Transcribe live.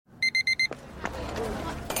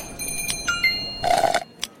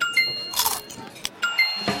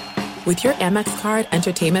With your Amex card,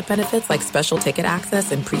 entertainment benefits like special ticket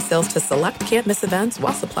access and pre-sales to select can't-miss events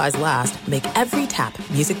while supplies last make every tap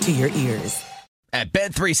music to your ears. At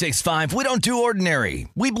Bet365, we don't do ordinary.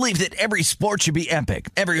 We believe that every sport should be epic.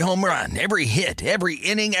 Every home run, every hit, every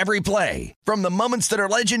inning, every play. From the moments that are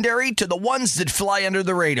legendary to the ones that fly under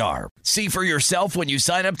the radar. See for yourself when you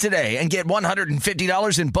sign up today and get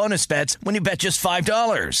 $150 in bonus bets when you bet just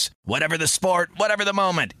 $5. Whatever the sport, whatever the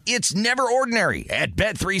moment, it's never ordinary at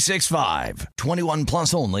Bet365. 21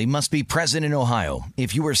 plus only. Must be present in Ohio.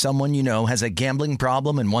 If you or someone you know has a gambling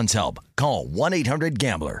problem and wants help, call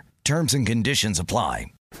 1-800-GAMBLER. Terms and conditions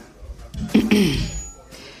apply.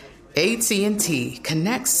 AT&T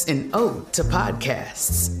connects an ode to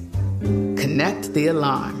podcasts. Connect the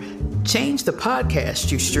alarm. Change the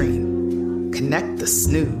podcast you stream. Connect the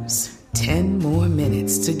snooze. 10 more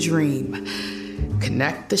minutes to dream.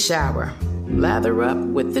 Connect the shower. Lather up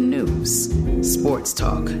with the news. Sports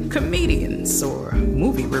talk, comedians, or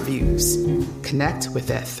movie reviews. Connect with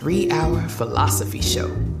that 3-hour philosophy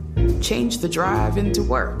show. Change the drive into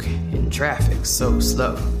work in traffic so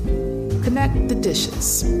slow. Connect the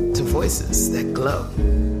dishes to voices that glow.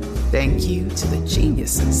 Thank you to the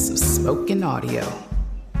geniuses of spoken audio.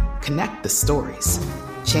 Connect the stories.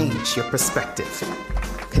 Change your perspective.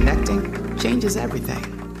 Connecting changes everything.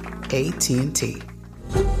 AT&T.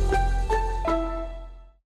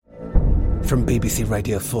 From BBC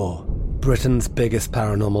Radio 4, Britain's biggest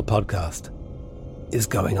paranormal podcast is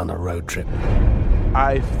going on a road trip.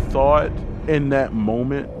 I thought in that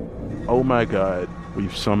moment, oh my God,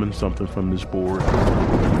 we've summoned something from this board.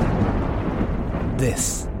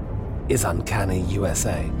 This is Uncanny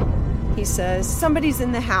USA. He says, somebody's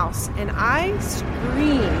in the house, and I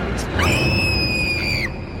screamed.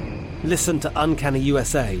 Listen to Uncanny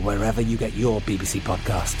USA wherever you get your BBC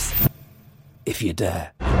podcasts, if you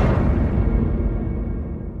dare.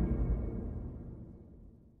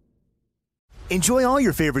 Enjoy all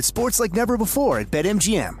your favorite sports like never before at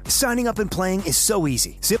BetMGM. Signing up and playing is so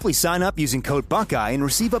easy. Simply sign up using code Buckeye and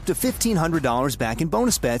receive up to $1,500 back in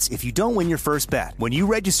bonus bets if you don't win your first bet. When you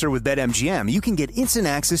register with BetMGM, you can get instant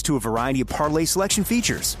access to a variety of parlay selection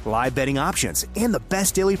features, live betting options, and the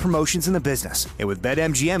best daily promotions in the business. And with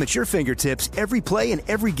BetMGM at your fingertips, every play and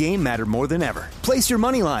every game matter more than ever. Place your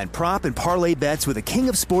moneyline, prop, and parlay bets with the king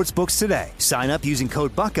of sportsbooks today. Sign up using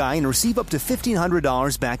code Buckeye and receive up to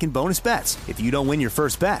 $1,500 back in bonus bets if you don't win your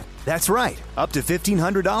first bet. That's right, up to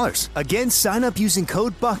 $1,500. Again, sign up using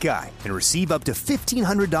code Buckeye and receive up to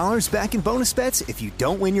 $1,500 back in bonus bets if you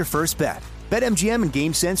don't win your first bet. BetMGM and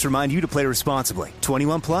GameSense remind you to play responsibly.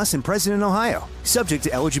 21 plus and present in Ohio. Subject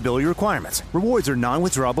to eligibility requirements. Rewards are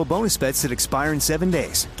non-withdrawable bonus bets that expire in 7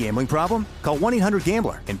 days. Gambling problem? Call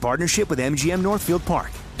 1-800-GAMBLER in partnership with MGM Northfield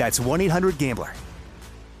Park. That's 1-800-GAMBLER.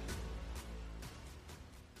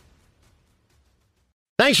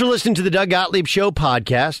 Thanks for listening to the Doug Gottlieb Show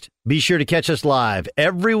podcast. Be sure to catch us live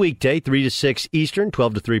every weekday, 3 to 6 Eastern,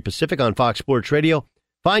 12 to 3 Pacific on Fox Sports Radio.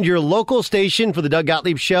 Find your local station for the Doug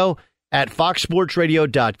Gottlieb Show at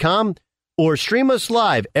foxsportsradio.com or stream us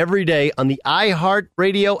live every day on the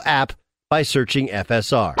iHeartRadio app by searching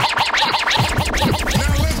FSR. Now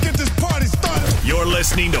let's get this party started. You're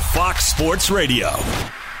listening to Fox Sports Radio.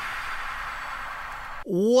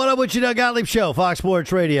 What up with you, Doug Gottlieb Show, Fox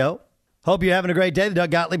Sports Radio. Hope you're having a great day. The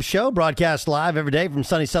Doug Gottlieb Show, broadcast live every day from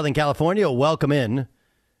sunny Southern California. Welcome in.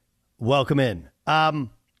 Welcome in. I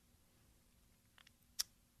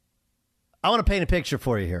want to paint a picture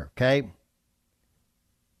for you here, okay?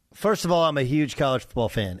 First of all, I'm a huge college football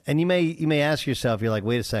fan. And you may ask yourself, you're like,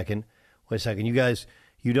 wait a second. You guys,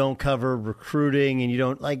 you don't cover recruiting and you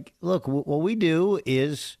don't, like, look, what we do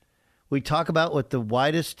is we talk about what the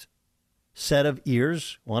widest set of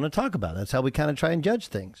ears want to talk about. That's how we kind of try and judge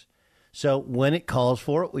things. So when it calls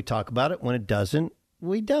for it, we talk about it. When it doesn't,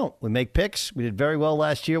 we don't. We make picks. We did very well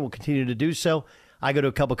last year. We'll continue to do so. I go to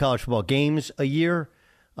a couple college football games a year.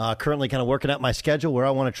 Currently kind of working out my schedule, where I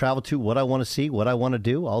want to travel to, what I want to see, what I want to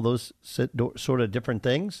do, all those sort of different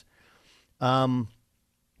things. But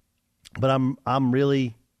I'm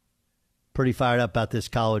really pretty fired up about this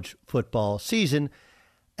college football season.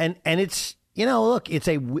 And it's, look,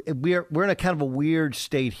 we're in a kind of a weird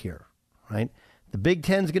state here, right? The Big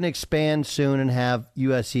Ten's going to expand soon and have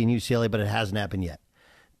USC and UCLA, but it hasn't happened yet.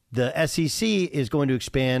 The SEC is going to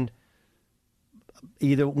expand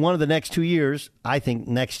either one of the next 2 years, I think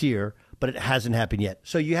next year, but it hasn't happened yet.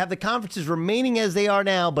 So you have the conferences remaining as they are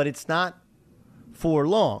now, but it's not for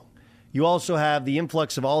long. You also have the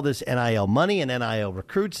influx of all this NIL money and NIL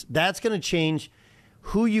recruits. That's going to change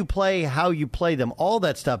who you play, how you play them. All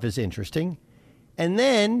that stuff is interesting. And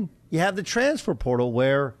then you have the transfer portal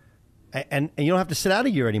where and you don't have to sit out a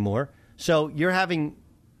year anymore. So you're having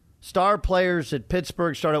star players at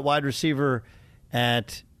Pittsburgh start at wide receiver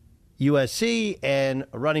at USC and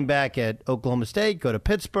a running back at Oklahoma State go to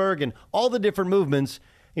Pittsburgh, and all the different movements.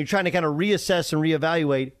 You're trying to kind of reassess and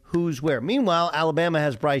reevaluate who's where. Meanwhile, Alabama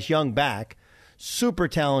has Bryce Young back, super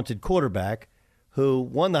talented quarterback who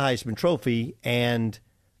won the Heisman Trophy and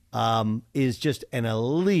is just an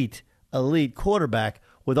elite quarterback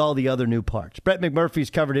with all the other new parts. Brett McMurphy's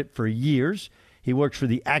covered it for years. He works for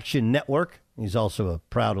the Action Network. He's also a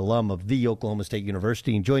proud alum of the Oklahoma State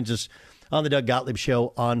University and joins us on the Doug Gottlieb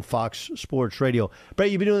Show on Fox Sports Radio. Brett,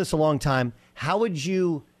 you've been doing this a long time. How would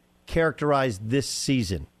you characterize this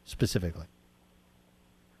season specifically?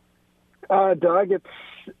 Doug, it's,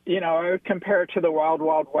 I would compare it to the Wild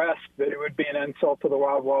Wild West, but it would be an insult to the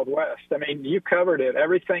Wild Wild West. I mean, you covered it.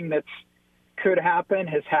 Everything that's could happen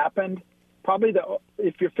has happened. Probably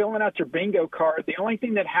if you're filling out your bingo card, the only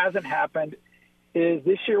thing that hasn't happened is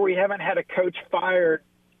this year we haven't had a coach fired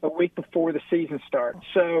a week before the season starts.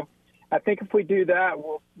 So I think if we do that,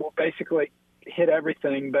 we'll basically hit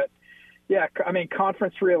everything. But yeah, I mean,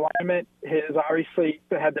 conference realignment has obviously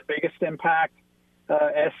had the biggest impact.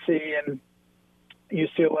 SC and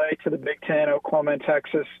UCLA to the Big Ten, Oklahoma and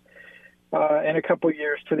Texas, in a couple of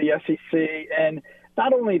years to the SEC. And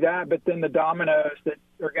not only that, but then the dominoes that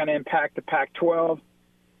are going to impact the Pac-12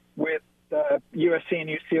 with USC and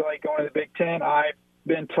UCLA going to the Big Ten. I've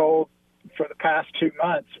been told for the past 2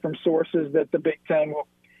 months from sources that the Big Ten will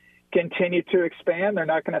continue to expand. They're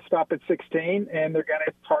not going to stop at 16, and they're going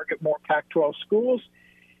to target more Pac-12 schools.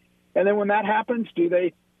 And then when that happens, does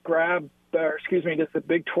the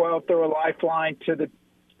Big 12 throw a lifeline to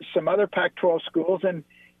some other Pac-12 schools? And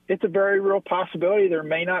it's a very real possibility there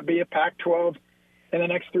may not be a Pac-12 in the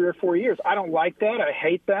next 3 or 4 years. I don't like that. I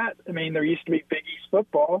hate that. I mean, there used to be Big East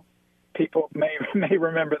football. People may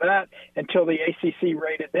remember that until the ACC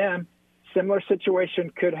raided them. Similar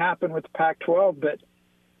situation could happen with the Pac-12. But,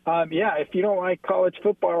 if you don't like college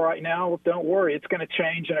football right now, don't worry. It's going to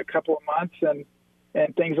change in a couple of months,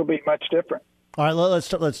 and things will be much different. All right, let's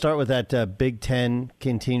start with that Big Ten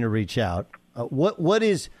continue to reach out. What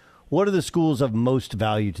are the schools of most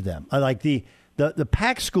value to them? Like the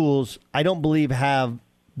Pac schools, I don't believe have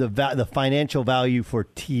the financial value for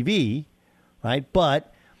TV, right?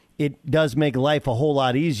 But it does make life a whole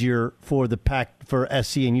lot easier for the Pac for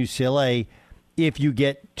SC and UCLA if you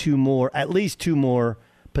get at least two more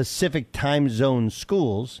Pacific time zone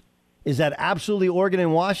schools. Is that absolutely Oregon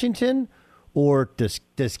and Washington, or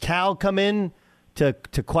does Cal come in to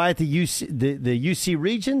quiet the UC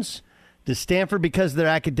regions? Does Stanford, because of their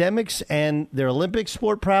academics and their Olympic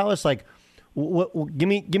sport prowess? Like, give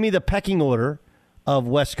me the pecking order of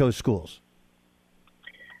West Coast schools.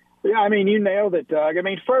 Yeah, I mean, you nailed it, Doug. I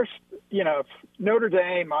mean, first, Notre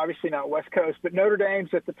Dame, obviously not West Coast, but Notre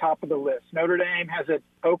Dame's at the top of the list. Notre Dame has an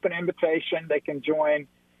open invitation. They can join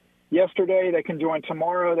yesterday. They can join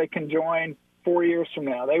tomorrow. They can join 4 years from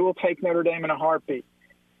now. They will take Notre Dame in a heartbeat.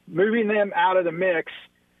 Moving them out of the mix,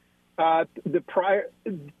 there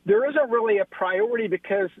isn't really a priority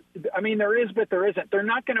because, I mean, there is, but there isn't. They're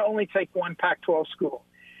not going to only take one Pac-12 school.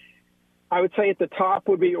 I would say at the top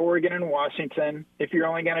would be Oregon and Washington if you're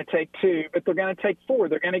only going to take two, but they're going to take four.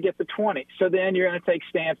 They're going to get the 20. So then you're going to take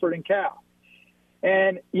Stanford and Cal.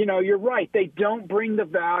 And, you're right. They don't bring the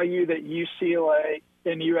value that UCLA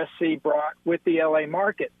and USC brought with the LA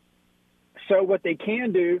market. So what they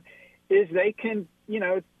can do is they can,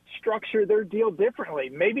 structure their deal differently.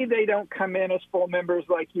 Maybe they don't come in as full members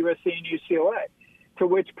like USC and UCLA, to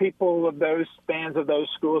which people of those fans of those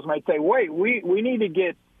schools might say, wait, we need to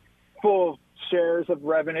get full shares of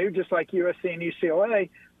revenue just like USC and UCLA.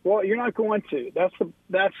 Well, you're not going to.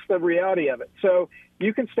 That's the reality of it. So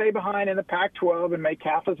you can stay behind in the Pac-12 and make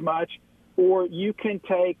half as much, or you can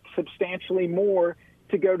take substantially more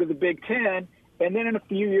to go to the Big Ten, and then in a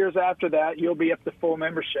few years after that, you'll be up to full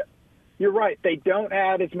membership. You're right. They don't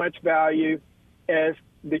add as much value as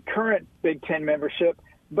the current Big Ten membership,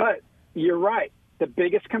 but you're right. The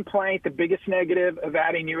biggest complaint, the biggest negative of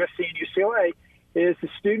adding USC and UCLA is the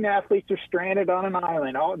student athletes are stranded on an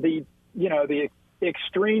island. All the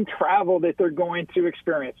extreme travel that they're going to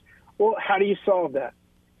experience. Well, how do you solve that?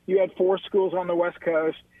 You had 4 schools on the West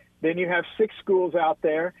Coast, then you have 6 schools out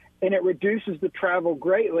there, and it reduces the travel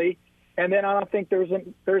greatly. And then I don't think there's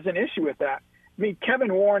an issue with that. I mean,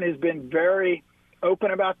 Kevin Warren has been very open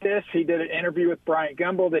about this. He did an interview with Bryant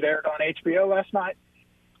Gumbel that aired on HBO last night.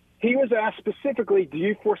 He was asked specifically, do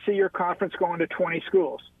you foresee your conference going to 20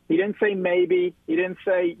 schools? He didn't say maybe. He didn't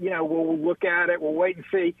say, we'll look at it, we'll wait and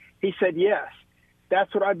see. He said yes.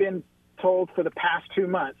 That's what I've been told for the past 2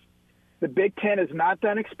 months. The Big Ten is not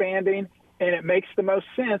done expanding, and it makes the most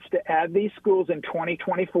sense to add these schools in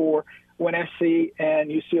 2024 when SC and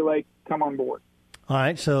UCLA come on board. All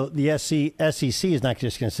right, so the SEC is not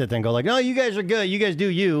just going to sit there and go like, "No, you guys are good. You guys do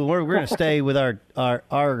you. We're going to stay with our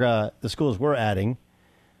the schools we're adding."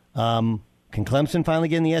 Can Clemson finally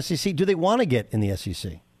get in the SEC? Do they want to get in the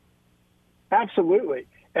SEC? Absolutely.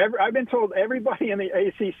 I've been told everybody in the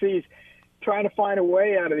ACC is trying to find a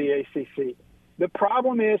way out of the ACC. The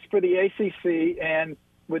problem is for the ACC and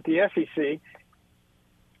with the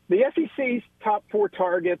SEC's top 4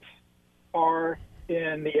 targets are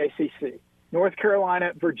in the ACC: North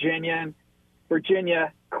Carolina, Virginia,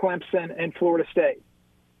 Clemson, and Florida State.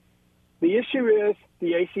 The issue is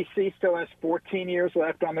the ACC still has 14 years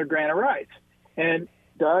left on their grant of rights. And,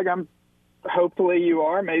 Doug, hopefully you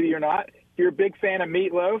are, maybe you're not. If you're a big fan of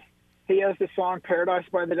Meatloaf, he has the song Paradise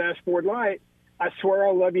by the Dashboard Light. I swear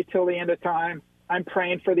I'll love you till the end of time. I'm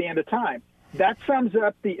praying for the end of time. That sums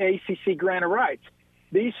up the ACC grant of rights.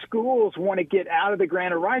 These schools want to get out of the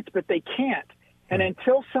grant of rights, but they can't. And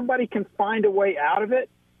until somebody can find a way out of it,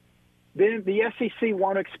 then the SEC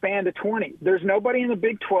won't expand to 20. There's nobody in the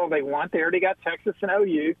Big 12 they want. They already got Texas and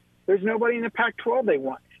OU. There's nobody in the Pac-12 they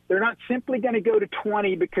want. They're not simply going to go to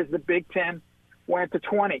 20 because the Big 10 went to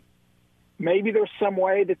 20. Maybe there's some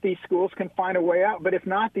way that these schools can find a way out, but if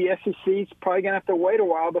not, the SEC is probably going to have to wait a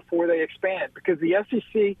while before they expand, because the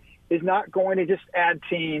SEC is not going to just add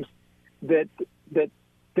teams that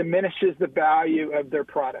diminishes the value of their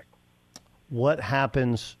product. What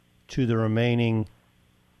happens to the remaining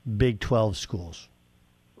Big 12 schools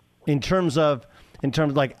in terms of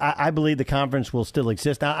like, I believe the conference will still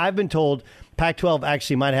exist. Now, I've been told Pac-12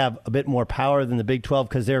 actually might have a bit more power than the Big 12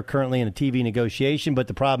 because they're currently in a TV negotiation. But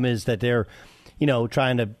the problem is that they're,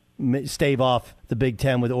 trying to stave off the Big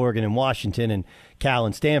 10 with Oregon and Washington and Cal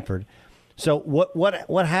and Stanford. So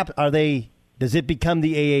what happened? Does it become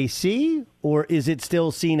the AAC, or is it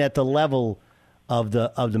still seen at the level of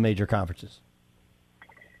the major conferences?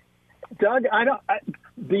 Doug,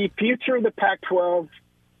 the future of the Pac-12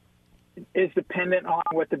 is dependent on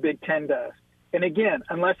what the Big Ten does. And again,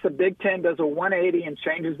 unless the Big Ten does a 180 and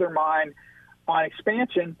changes their mind on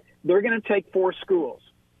expansion, they're going to take 4 schools.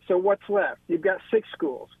 So what's left? You've got 6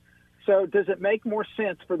 schools. So does it make more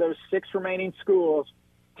sense for those 6 remaining schools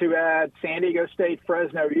to add San Diego State,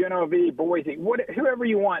 Fresno, UNLV, Boise, whoever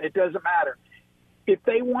you want? It doesn't matter. If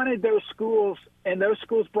they wanted those schools and those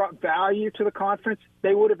schools brought value to the conference,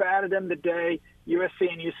 they would have added them the day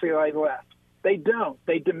USC and UCLA left. They don't.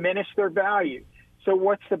 They diminish their value. So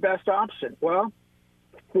what's the best option? Well,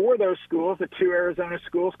 for those schools, the 2 Arizona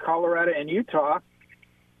schools, Colorado and Utah,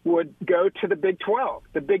 would go to the Big 12.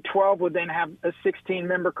 The Big 12 would then have a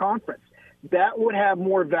 16-member conference. That would have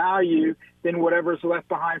more value than whatever's left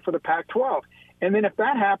behind for the Pac-12. And then if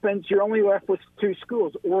that happens, you're only left with 2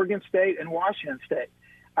 schools, Oregon State and Washington State.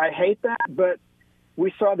 I hate that, but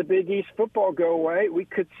we saw the Big East football go away. We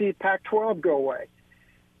could see Pac-12 go away.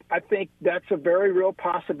 I think that's a very real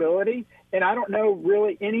possibility, and I don't know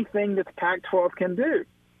really anything that the Pac-12 can do,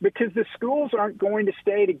 because the schools aren't going to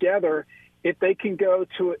stay together if they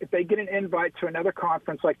get an invite to another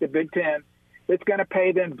conference like the Big Ten that's going to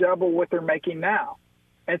pay them double what they're making now.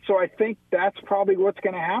 And so I think that's probably what's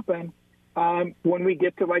going to happen when we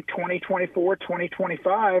get to like 2024,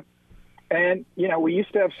 2025. And, we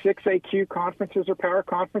used to have 6 AQ conferences or power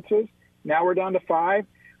conferences. Now we're down to 5.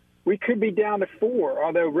 We could be down to 4,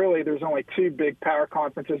 although really there's only 2 big power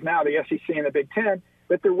conferences now, the SEC and the Big Ten,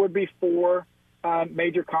 but there would be 4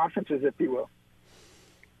 major conferences, if you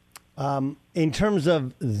will. In terms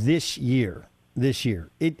of this year,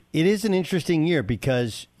 it is an interesting year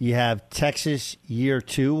because you have Texas year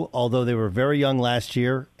 2, although they were very young last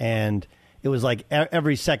year, and it was like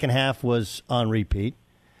every second half was on repeat.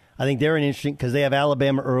 I think they're an interesting because they have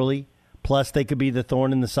Alabama early, plus they could be the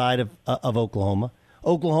thorn in the side of Oklahoma.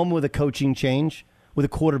 Oklahoma with a coaching change, with a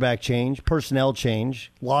quarterback change, personnel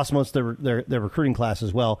change, lost most of their recruiting class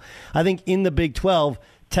as well. I think in the Big 12,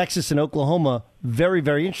 Texas and Oklahoma, very,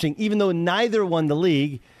 very interesting, even though neither won the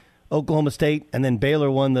league. Oklahoma State and then Baylor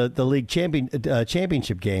won the league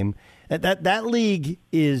championship game. That league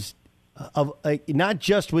is not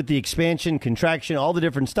just with the expansion, contraction, all the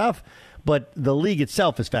different stuff, but the league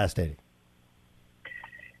itself is fascinating.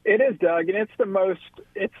 It is, Doug, and it's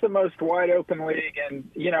the most wide open league. And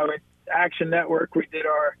at Action Network, we did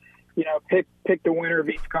our pick the winner of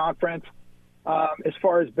each conference. As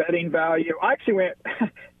far as betting value, I actually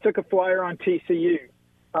took a flyer on TCU.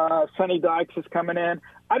 Sonny Dykes is coming in.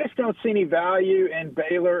 I just don't see any value in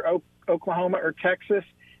Baylor, Oklahoma, or Texas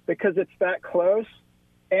because it's that close.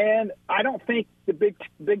 And I don't think the Big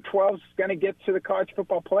 12 is going to get to the college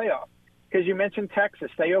football playoff. because you mentioned Texas.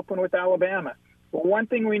 They open with Alabama. Well, one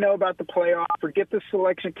thing we know about the playoff, forget the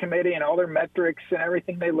selection committee and all their metrics and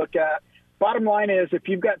everything they look at. Bottom line is, if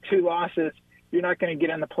you've got 2 losses, you're not going to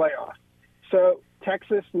get in the playoff. So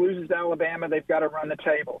Texas loses to Alabama, they've got to run the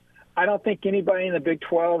table. I don't think anybody in the Big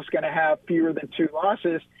 12 is going to have fewer than 2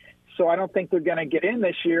 losses, so I don't think they're going to get in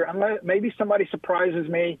this year unless maybe somebody surprises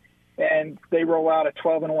me and they roll out a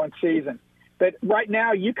 12-1 season. But right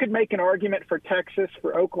now, you could make an argument for Texas,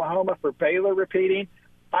 for Oklahoma, for Baylor repeating.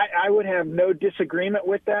 I would have no disagreement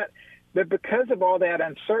with that. But because of all that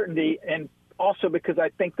uncertainty, and also because I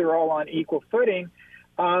think they're all on equal footing,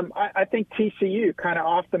 I think TCU, kind of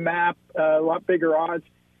off the map, a lot bigger odds,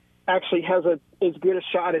 actually has as good a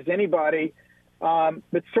shot as anybody.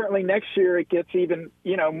 But certainly next year it gets even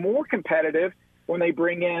more competitive when they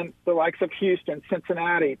bring in the likes of Houston,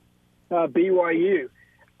 Cincinnati, BYU.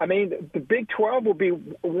 I mean, the Big 12 will be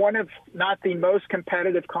one of not the most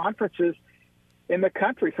competitive conferences in the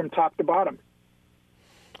country from top to bottom.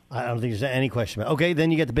 I don't think there's any question about it. Okay, then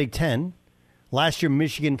you get the Big 10. Last year,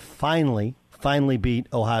 Michigan finally beat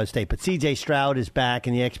Ohio State. But C.J. Stroud is back,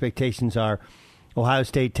 and the expectations are Ohio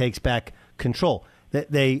State takes back control.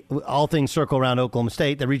 They all things circle around Oklahoma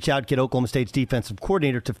State. They reach out, get Oklahoma State's defensive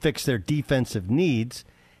coordinator to fix their defensive needs.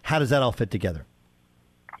 How does that all fit together?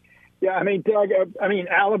 Yeah, I mean, Doug,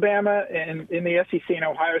 Alabama and in the SEC and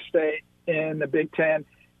Ohio State in the Big Ten,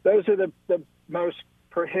 those are the most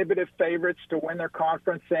prohibitive favorites to win their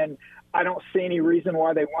conference, and I don't see any reason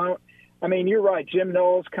why they won't. I mean, you're right. Jim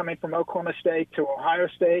Knowles coming from Oklahoma State to Ohio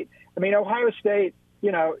State. I mean, Ohio State,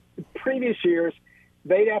 previous years,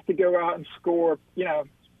 they'd have to go out and score,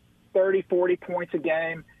 30, 40 points a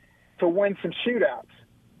game to win some shootouts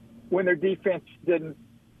when their defense didn't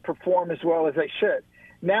perform as well as they should.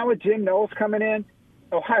 Now with Jim Knowles coming in,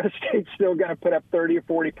 Ohio State's still going to put up 30 or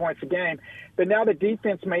 40 points a game. But now the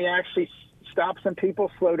defense may actually stop some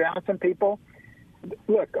people, slow down some people.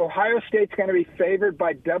 Look, Ohio State's going to be favored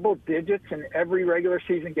by double digits in every regular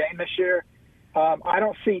season game this year. I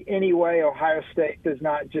don't see any way Ohio State does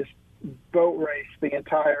not just boat race the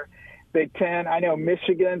entire Big Ten. I know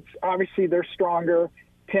Michigan's, obviously they're stronger.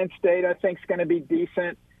 Penn State, I think, is going to be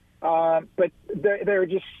decent. But they're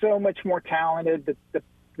just so much more talented.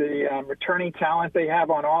 The returning talent they have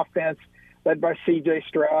on offense, led by C.J.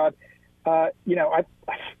 Stroud.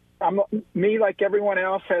 I'm like everyone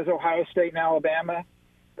else, has Ohio State and Alabama,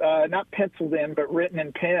 not penciled in, but written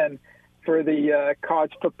in pen for the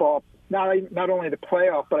college football, not only the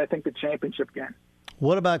playoff, but I think the championship game.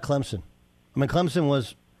 What about Clemson? I mean,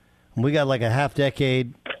 Clemson we got like a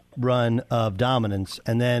half-decade run of dominance,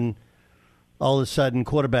 and then all of a sudden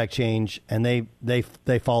quarterback change, and they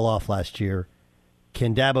fall off last year.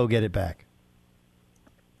 Can Dabo get it back?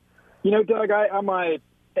 Doug, on my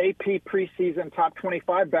AP preseason top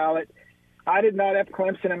 25 ballot, I did not have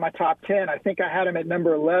Clemson in my top 10. I think I had him at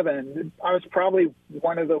number 11. I was probably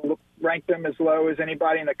one of the ranked them as low as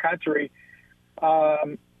anybody in the country.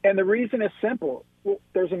 And the reason is simple. Well,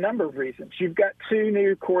 there's a number of reasons. You've got 2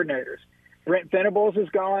 new coordinators. Brent Venables is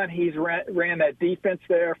gone. He's ran that defense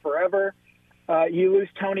there forever. You lose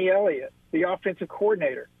Tony Elliott, the offensive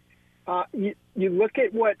coordinator. You look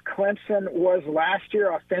at what Clemson was last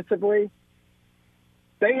year offensively.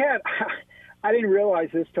 They had – I didn't realize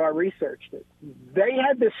this till I researched it. They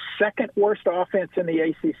had the second worst offense in the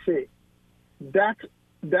ACC.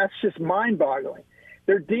 That's just mind-boggling.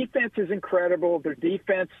 Their defense is incredible. Their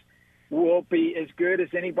defense will be as good as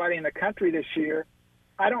anybody in the country this year.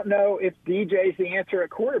 I don't know if DJ's the answer at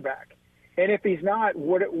quarterback. And if he's not,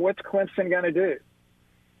 what's Clemson going to do?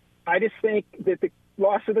 I just think that the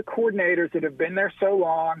loss of the coordinators that have been there so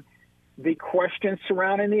long, the questions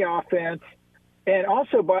surrounding the offense, and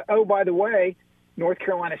also, by the way, North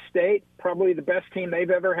Carolina State, probably the best team they've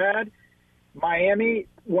ever had. Miami,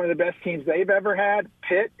 one of the best teams they've ever had.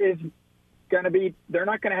 Pitt is going to be – they're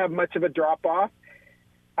not going to have much of a drop-off.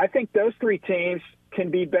 I think those 3 teams can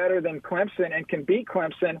be better than Clemson and can beat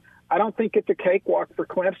Clemson. I don't think it's a cakewalk for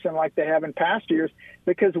Clemson like they have in past years,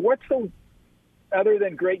 because other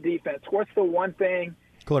than great defense, what's the one thing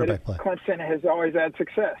quarterback play Clemson has always had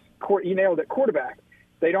success? You nailed it, quarterback.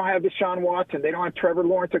 They don't have Deshaun Watson. They don't have Trevor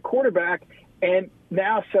Lawrence at quarterback. And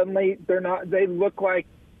now suddenly they look like,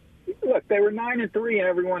 they were 9-3 and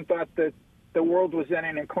everyone thought that the world was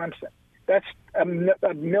ending in Clemson. That's a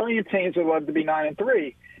million teams would love to be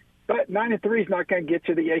 9-3. But 9-3 is not going to get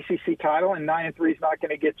you the ACC title, and 9-3 is not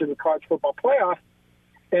going to get you the college football playoff.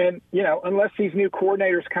 And, unless these new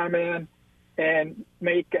coordinators come in and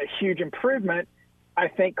make a huge improvement, I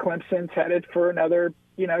think Clemson's headed for another,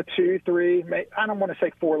 2, 3, I don't want to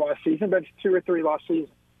say 4 loss season, but 2 or 3 loss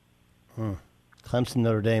season. Clemson,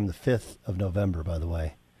 Notre Dame, the 5th of November, by the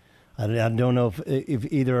way. I don't know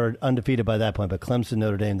if either are undefeated by that point, but Clemson,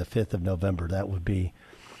 Notre Dame, the 5th of November. That would be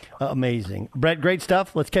amazing. Brett, great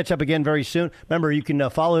stuff. Let's catch up again very soon. Remember, you can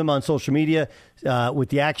follow him on social media with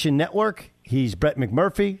the Action Network. He's Brett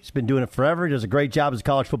McMurphy. He's been doing it forever. He does a great job as a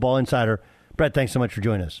college football insider. Brett, thanks so much for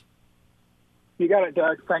joining us. You got it,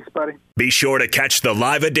 Doug. Thanks, buddy. Be sure to catch the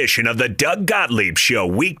live edition of the Doug Gottlieb Show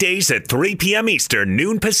weekdays at 3 p.m. Eastern,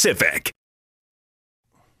 noon Pacific.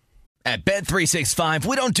 At Bet365,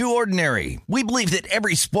 we don't do ordinary. We believe that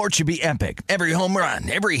every sport should be epic. Every home run,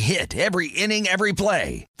 every hit, every inning, every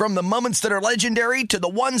play. From the moments that are legendary to the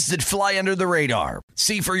ones that fly under the radar.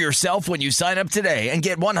 See for yourself when you sign up today and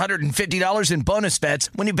get $150 in bonus bets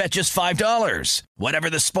when you bet just $5. Whatever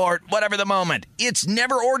the sport, whatever the moment, it's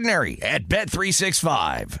never ordinary at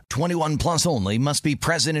Bet365. 21 plus only. Must be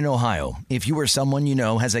present in Ohio. If you or someone you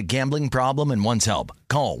know has a gambling problem and wants help,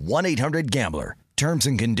 call 1-800-GAMBLER. Terms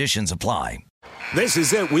and conditions apply. This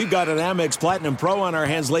is it. We've got an Amex Platinum Pro on our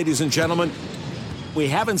hands, ladies and gentlemen. We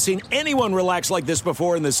haven't seen anyone relax like this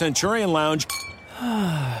before in the Centurion Lounge.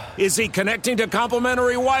 Is he connecting to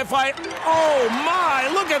complimentary Wi-Fi? Oh, my.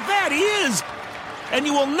 Look at that. He is. And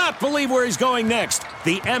you will not believe where he's going next.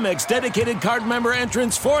 The Amex dedicated card member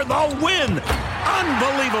entrance for the win.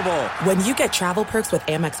 Unbelievable. When you get travel perks with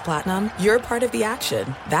Amex Platinum, you're part of the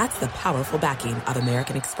action. That's the powerful backing of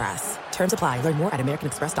American Express. Terms apply. Learn more at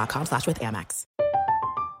americanexpress.com/withAmex.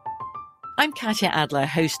 I'm Katya Adler,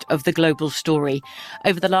 host of The Global Story.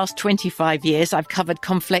 Over the last 25 years, I've covered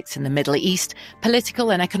conflicts in the Middle East, political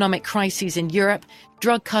and economic crises in Europe,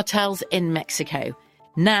 drug cartels in Mexico.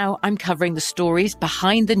 Now I'm covering the stories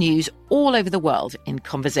behind the news all over the world in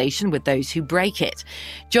conversation with those who break it.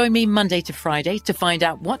 Join me Monday to Friday to find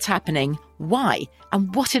out what's happening, why,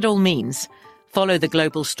 and what it all means. Follow The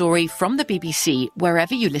Global Story from the BBC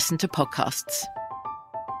wherever you listen to podcasts.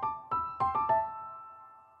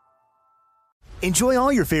 Enjoy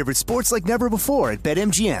all your favorite sports like never before at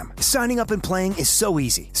BetMGM. Signing up and playing is so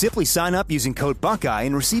easy. Simply sign up using code Buckeye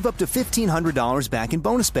and receive up to $1,500 back in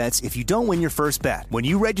bonus bets if you don't win your first bet. When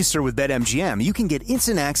you register with BetMGM, you can get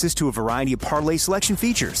instant access to a variety of parlay selection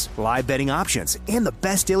features, live betting options, and the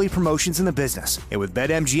best daily promotions in the business. And with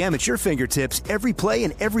BetMGM at your fingertips, every play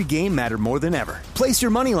and every game matter more than ever. Place your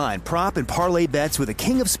moneyline, prop, and parlay bets with the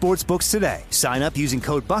king of sportsbooks today. Sign up using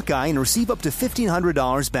code Buckeye and receive up to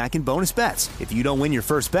 $1,500 back in bonus bets if you don't win your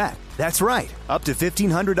first bet. That's right, up to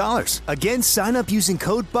 $1,500. Again, sign up using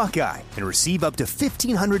code Buckeye and receive up to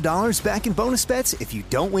 $1,500 back in bonus bets if you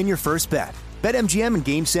don't win your first bet. BetMGM and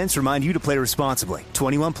GameSense remind you to play responsibly.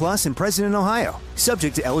 21 plus and present in Ohio.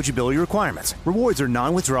 Subject to eligibility requirements. Rewards are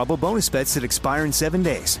non-withdrawable bonus bets that expire in 7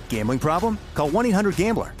 days. Gambling problem? Call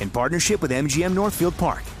 1-800-GAMBLER in partnership with MGM Northfield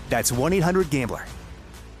Park. That's 1-800-GAMBLER.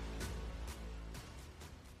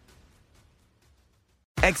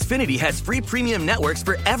 Xfinity has free premium networks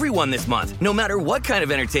for everyone this month, no matter what kind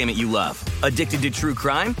of entertainment you love. Addicted to true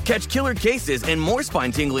crime? Catch killer cases and more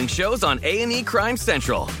spine-tingling shows on A&E Crime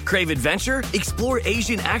Central. Crave adventure? Explore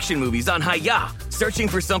Asian action movies on Hi-YAH. Searching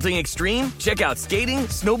for something extreme? Check out skating,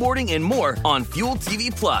 snowboarding, and more on Fuel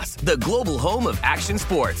TV Plus, the global home of action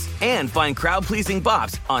sports. And find crowd-pleasing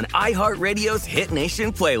bops on iHeartRadio's Hit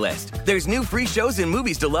Nation playlist. There's new free shows and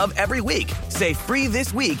movies to love every week. Say free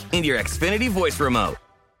this week in your Xfinity voice remote.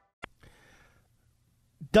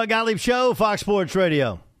 Doug Gottlieb Show, Fox Sports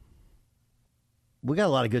Radio. We got a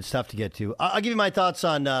lot of good stuff to get to. I'll give you my thoughts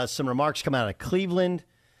on some remarks coming out of Cleveland,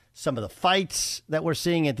 some of the fights that we're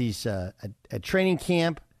seeing at these at training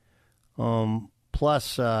camp.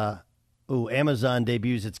 Plus, Amazon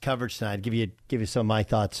debuts its coverage tonight. Give you some of my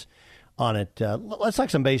thoughts on it. Let's talk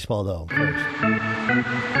some baseball though first.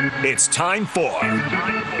 It's time for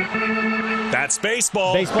That's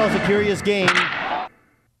Baseball. Baseball's a curious game.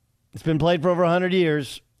 It's been played for over 100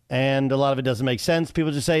 years, and a lot of it doesn't make sense.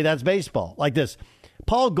 People just say that's baseball. Like this.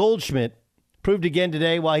 Paul Goldschmidt proved again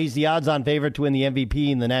today why he's the odds-on favorite to win the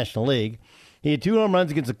MVP in the National League. He had 2 home runs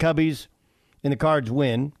against the Cubbies in the Cards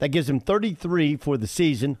win. That gives him 33 for the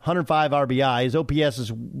season, 105 RBI. His OPS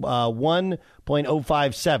is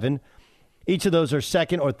 1.057. Each of those are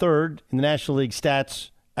second or third in the National League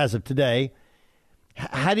stats as of today.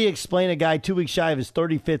 How do you explain a guy 2 weeks shy of his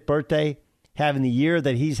 35th birthday having the year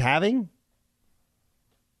that he's having?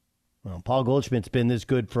 Well, Paul Goldschmidt's been this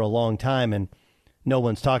good for a long time, and no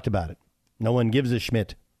one's talked about it. No one gives a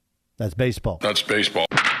Schmidt. That's baseball. That's baseball.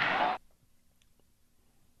 All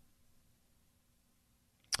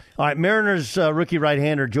right, Mariners rookie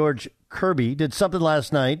right-hander George Kirby did something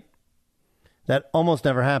last night that almost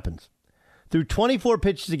never happens. Threw 24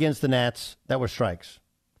 pitches against the Nats that were strikes.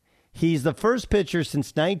 He's the first pitcher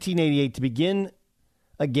since 1988 to begin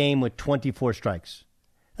a game with 24 strikes.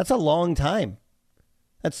 That's a long time.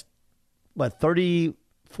 That's,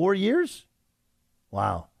 34 years?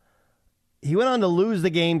 Wow. He went on to lose the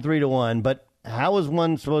game 3-1, but how is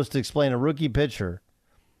one supposed to explain a rookie pitcher?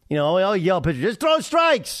 We all yell pitcher, just throw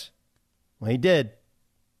strikes. Well, he did.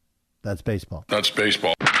 That's baseball. That's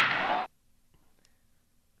baseball.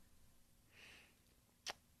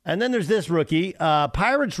 And then there's this rookie,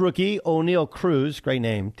 Pirates rookie, O'Neal Cruz. Great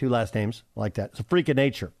name, 2 last names. I like that. It's a freak of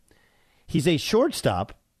nature. He's a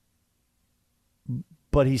shortstop,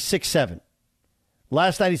 but he's 6'7".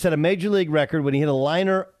 Last night he set a major league record when he hit a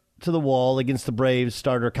liner to the wall against the Braves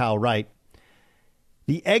starter Kyle Wright.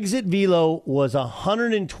 The exit velo was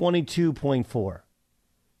 122.4.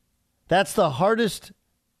 That's the hardest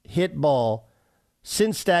hit ball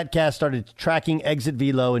since StatCast started tracking exit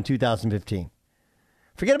velo in 2015.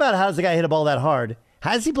 Forget about how does the guy hit a ball that hard.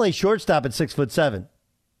 How does he play shortstop at 6'7"?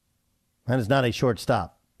 That is not a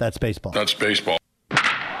shortstop. That's baseball. That's baseball.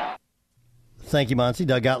 Thank you, Monty.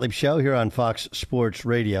 Doug Gottlieb Show here on Fox Sports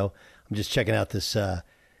Radio. I'm just checking out this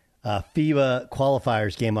FIBA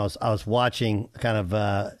qualifiers game I was watching. Kind of,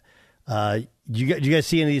 did you guys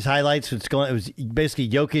see any of these highlights? It was basically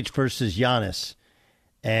Jokic versus Giannis,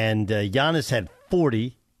 and Giannis had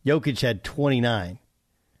 40. Jokic had 29.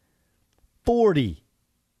 40.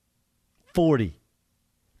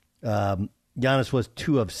 Giannis was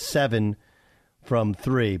 2 of 7 from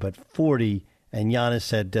 3, but 40. And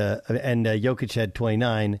Giannis had, Jokic had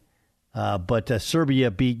 29. But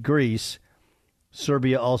Serbia beat Greece.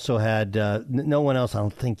 Serbia also had no one else I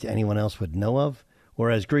don't think anyone else would know of.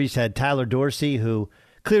 Whereas Greece had Tyler Dorsey, who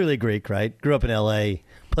clearly Greek, right? Grew up in L.A.,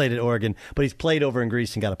 played at Oregon, but he's played over in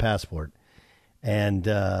Greece and got a passport. And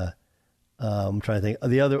I'm trying to think.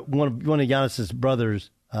 The other one of Giannis's brothers,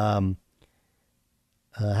 how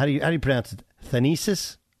do you pronounce it?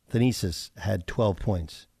 Thanasis? Thanasis had 12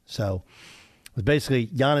 points. So it was basically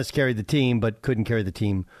Giannis carried the team, but couldn't carry the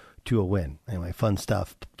team to a win. Anyway, fun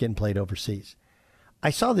stuff, getting played overseas. I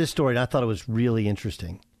saw this story, and I thought it was really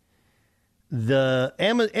interesting. The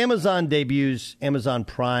Amazon debuts Amazon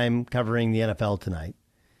Prime covering the NFL tonight.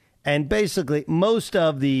 And basically, most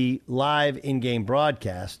of the live in-game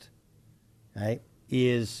broadcast, right,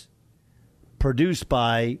 is produced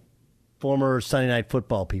by former Sunday Night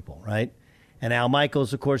Football people, right? And Al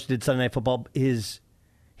Michaels, of course, did Sunday Night Football. His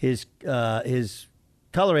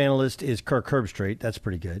color analyst is Kirk Herbstreit. That's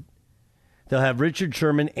pretty good. They'll have Richard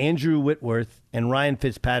Sherman, Andrew Whitworth, and Ryan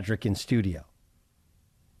Fitzpatrick in studio.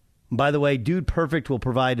 And by the way, Dude Perfect will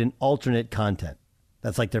provide an alternate content.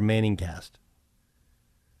 That's like their Manning cast.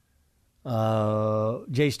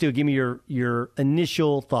 Jay Stu, give me your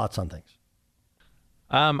initial thoughts on things.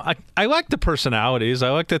 I like the personalities. I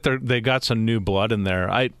like that they got some new blood in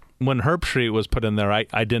there. When Herbstreit was put in there,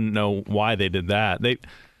 I didn't know why they did that.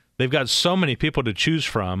 They've got so many people to choose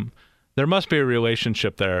from. There must be a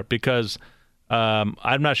relationship there because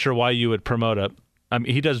I'm not sure why you would promote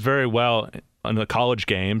he does very well in the college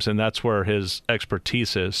games, and that's where his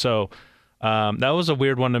expertise is. So that was a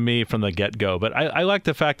weird one to me from the get-go. But I like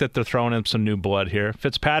the fact that they're throwing in some new blood here.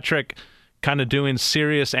 Fitzpatrick kind of doing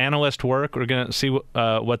serious analyst work. We're going to see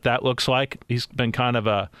what that looks like. He's been kind of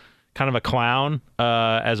a clown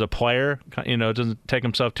as a player. Doesn't take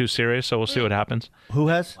himself too serious, so we'll see what happens. Who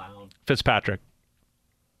has? Fitzpatrick.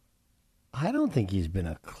 I don't think he's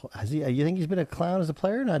been you think he's been a clown as a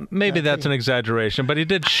player? Maybe that's an exaggeration, but he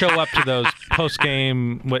did show up to those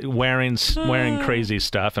post-game wearing crazy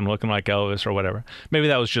stuff and looking like Elvis or whatever. Maybe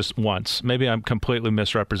that was just once. Maybe I'm completely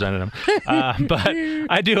misrepresenting him. But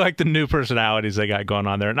I do like the new personalities they got going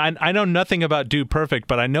on there. And I know nothing about Dude Perfect,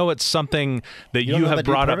 but I know it's something that you have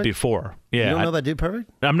brought up before. Yeah, you don't know about Dude Perfect?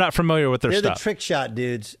 I'm not familiar with their stuff. They're the trick shot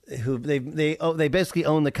dudes who they basically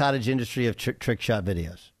own the cottage industry of trick shot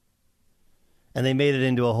videos. And they made it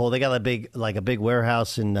into a whole. They got a big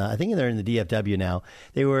warehouse, and I think they're in the DFW now.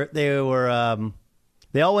 They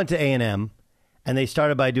all went to A&M, and they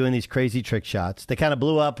started by doing these crazy trick shots. They kind of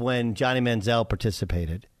blew up when Johnny Manziel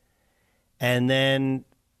participated, and then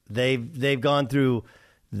they've gone through.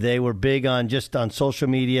 They were big on social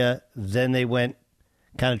media. Then they went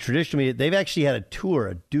kind of traditional media. They've actually had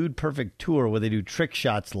a Dude Perfect tour, where they do trick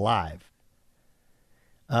shots live.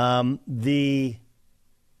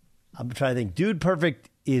 I'm trying to think. Dude Perfect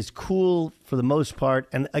is cool for the most part.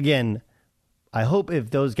 And again, I hope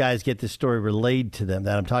if those guys get this story relayed to them,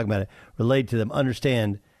 that I'm talking about it, relayed to them,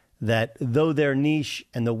 understand that though their niche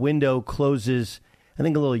and the window closes, I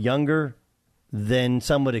think a little younger than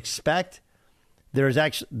some would expect, they're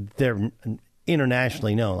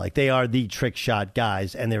internationally known. Like they are the trick shot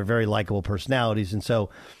guys, and they're very likable personalities. And so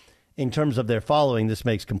in terms of their following, this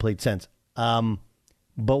makes complete sense.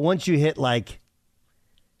 But once you hit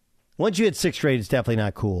sixth grade, it's definitely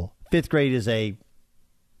not cool. Fifth grade is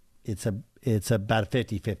it's about a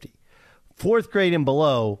 50-50. Fourth grade and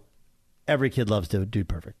below, every kid loves Dude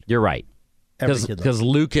Perfect. You're right. Because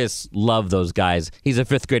Lucas loved those guys. He's a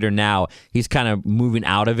fifth grader now. He's kind of moving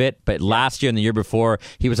out of it. But last year and the year before,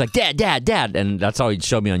 he was like, Dad, Dad, Dad. And that's all he'd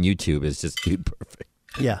show me on YouTube is just Dude Perfect.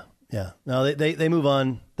 Yeah. No, they move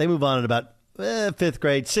on. They move on at about fifth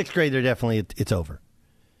grade. Sixth grade, they're definitely, it's over.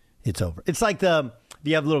 It's over. It's like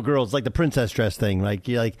you have little girls, like the princess dress thing. Like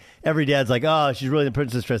every dad's like, oh, she's really the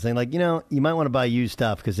princess dress thing. Like, you might want to buy used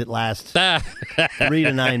stuff because it lasts 3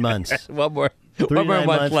 to 9 months. One more 3 to 9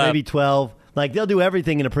 months, left. maybe 12. Like, they'll do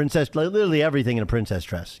everything in a princess, literally everything in a princess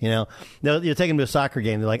dress, You'll take them to a soccer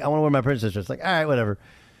game. They're like, I want to wear my princess dress. Like, all right, whatever.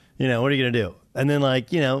 What are you going to do? And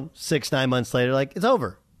then 6, 9 months later, like, it's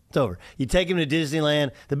over. It's over. You take them to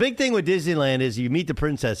Disneyland. The big thing with Disneyland is you meet the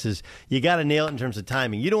princesses. You got to nail it in terms of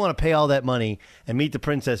timing. You don't want to pay all that money and meet the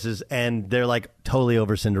princesses, and they're like totally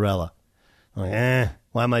over Cinderella. I'm like,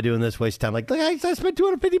 why am I doing this? Waste of time. Like, I spent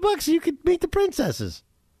 $250 so you could meet the princesses.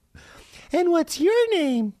 And what's your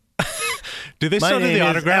name? Do they still do the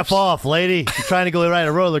autographs? F off, lady. You're trying to go ride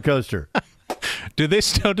a roller coaster. Do they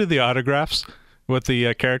still do the autographs with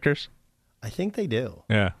the characters? I think they do.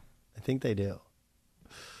 Yeah. I think they do.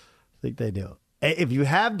 If you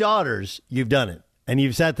have daughters, you've done it. And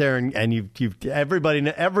you've sat there and you've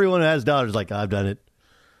everyone who has daughters like, I've done it.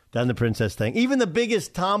 Done the princess thing. Even the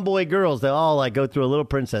biggest tomboy girls, they all like go through a little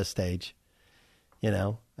princess stage.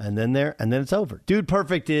 And then it's over. Dude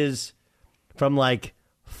Perfect is from like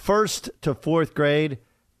 1st to 4th grade,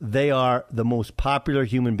 they are the most popular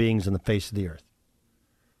human beings on the face of the earth.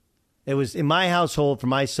 It was in my household for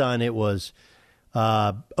my son, it was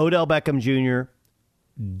Odell Beckham Jr.,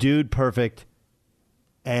 Dude Perfect,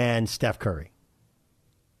 and Steph Curry.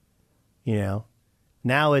 Now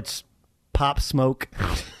it's Pop Smoke.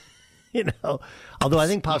 Although I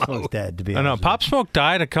think Pop Smoke's dead, to be honest. I know Pop Smoke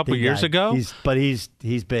died a couple years ago.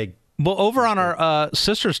 He's big. Well, over on our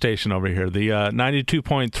sister station over here, the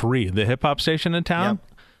 92.3, the hip hop station in town,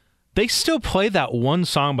 they still play that one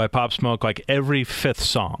song by Pop Smoke like every 5th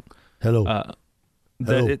song. Hello.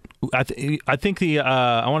 I think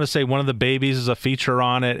I want to say One of the Babies is a feature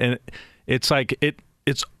on it, and it's like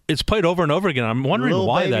it's played over and over again. I'm wondering Lil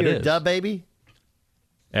why Baby that or is. Da Baby?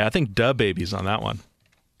 Yeah, I think Da Baby's on that one.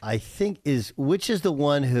 I think which is the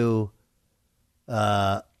one who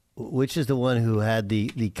had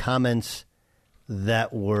the comments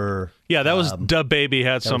that were that was Da Baby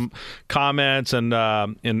had some comments and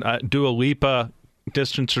Dua Lipa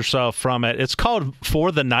distanced herself from it. It's called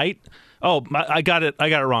For the Night. Oh, I got it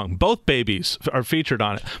wrong. Both babies are featured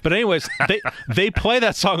on it. But anyways, they play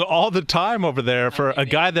that song all the time over there for a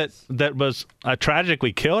guy that was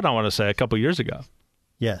tragically killed, I want to say, a couple years ago.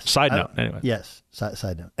 Yes. Side note, anyway. Yes,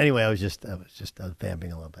 side note. Anyway, I was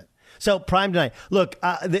vamping a little bit. So, Prime tonight. Look,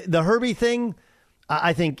 the Herbie thing,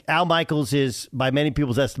 I think Al Michaels is, by many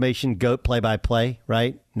people's estimation, GOAT play-by-play,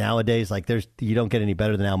 right? Nowadays, like you don't get any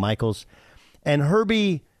better than Al Michaels. And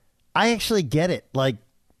Herbie, I actually get it. Like,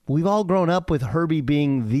 we've all grown up with Herbie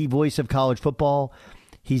being the voice of college football.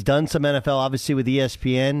 He's done some NFL, obviously, with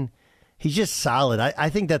ESPN. He's just solid. I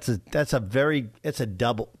think it's a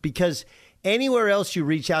double. Because anywhere else you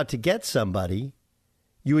reach out to get somebody,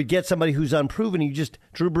 you would get somebody who's unproven.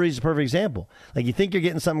 Drew Brees is a perfect example. Like, you think you're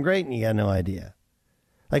getting something great and you got no idea.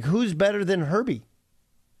 Like, who's better than Herbie?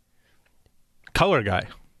 Color guy.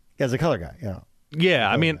 As a color guy, yeah.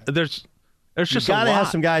 Yeah, I mean, there's just you got to a lot. have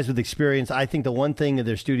some guys with experience. I think the one thing that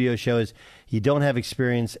their studio show is you don't have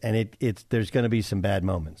experience, and there's going to be some bad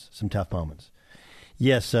moments, some tough moments.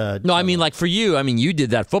 Yes. No, I mean, like for you, you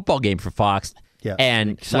did that football game for Fox. Yeah.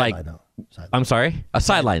 And sideline, though. I'm sorry? A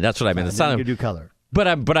sideline. That's what I meant. The sideline. You do color. But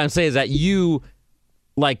I'm saying is that you,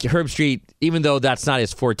 like Herb Street, even though that's not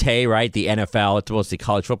his forte, right? The NFL, it's mostly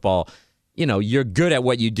college football. You're good at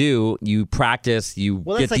what you do. You practice. You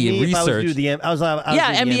get like the research.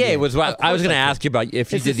 NBA was what I was going to ask you about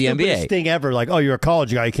if you did the NBA. It's the stupidest thing ever. Like, oh, you're a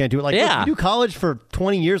college guy. You can't do it. Like, look, you do college for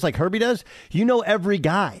 20 years like Herbie does. You know every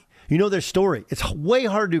guy. You know their story. It's way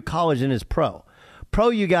harder to do college than is pro. Pro,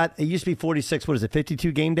 it used to be 46. What is it,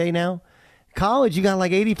 52 game day now? College, you got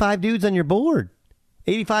like 85 dudes on your board.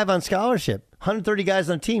 85 on scholarship. 130 guys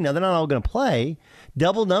on a team. Now, they're not all going to play.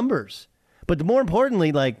 Double numbers. But more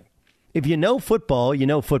importantly, like, if you know football, you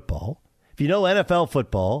know football. If you know NFL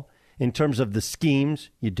football, in terms of the schemes,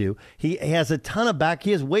 you do. He has a ton of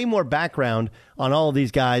he has way more background on all of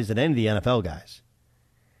these guys than any of the NFL guys.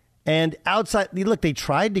 And outside, look, they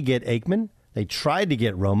tried to get Aikman. They tried to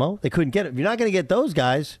get Romo. They couldn't get it. If you're not going to get those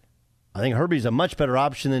guys, I think Herbie's a much better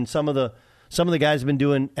option than some of the Some of the guys have been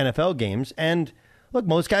doing NFL games, and look,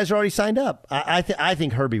 most guys are already signed up. I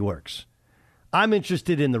think Herbie works. I'm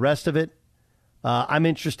interested in the rest of it. I'm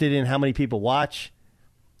interested in how many people watch.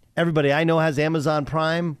 Everybody I know has Amazon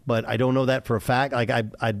Prime, but I don't know that for a fact. Like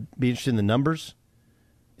I'd be interested in the numbers.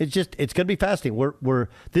 It's going to be fascinating.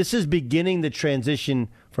 This is beginning the transition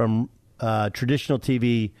from traditional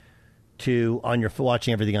TV to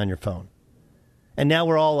watching everything on your phone. And now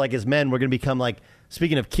we're all like, as men, we're going to become like,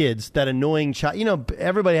 speaking of kids, that annoying child. You know,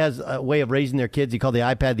 everybody has a way of raising their kids. You call the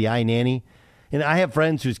iPad the iNanny. And I have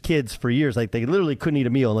friends whose kids for years, like they literally couldn't eat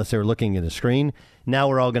a meal unless they were looking at a screen. Now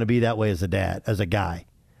we're all going to be that way as a dad, as a guy.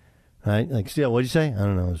 Right? Like, what did you say? I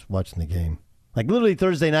don't know. I was watching the game. Like literally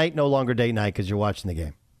Thursday night, no longer date night because you're watching the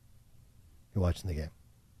game. You're watching the game.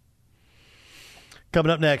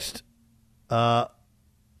 Coming up next,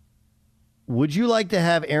 would you like to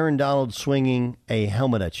have Aaron Donald swinging a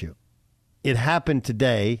helmet at you? It happened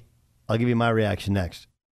today. I'll give you my reaction next.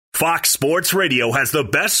 Fox Sports Radio has the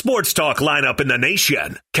best sports talk lineup in the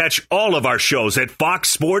nation. Catch all of our shows at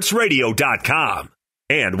foxsportsradio.com.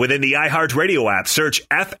 And within the iHeartRadio app, search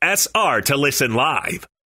FSR to listen live.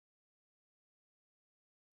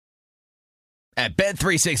 At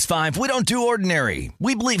Bet365, we don't do ordinary.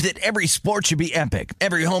 We believe that every sport should be epic.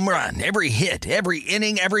 Every home run, every hit, every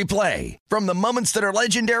inning, every play. From the moments that are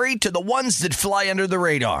legendary to the ones that fly under the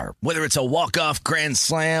radar. Whether it's a walk-off grand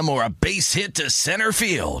slam or a base hit to center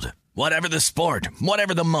field. Whatever the sport,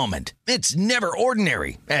 whatever the moment. It's never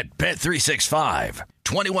ordinary at Bet365.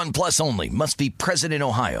 21 plus only. Must be present in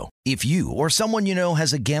Ohio. If you or someone you know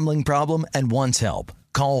has a gambling problem and wants help,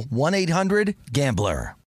 call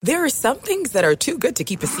 1-800-GAMBLER. There are some things that are too good to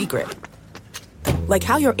keep a secret. Like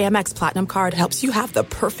how your Amex Platinum card helps you have the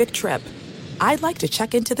perfect trip. I'd like to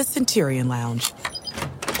check into the Centurion Lounge.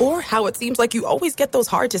 Or how it seems like you always get those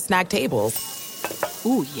hard-to-snag tables.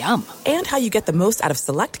 Ooh, yum. And how you get the most out of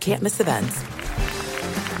select can't-miss events.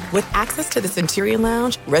 With access to the Centurion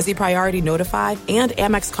Lounge, Resi Priority Notified, and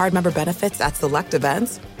Amex card member benefits at select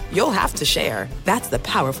events, you'll have to share. That's the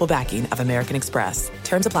powerful backing of American Express.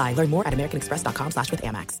 Terms apply. Learn more at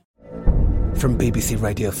americanexpress.com/withAmex. From BBC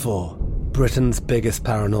Radio 4, Britain's biggest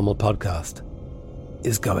paranormal podcast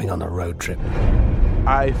is going on a road trip.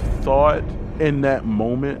 I thought in that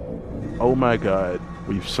moment, oh my God,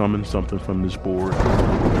 we've summoned something from this board.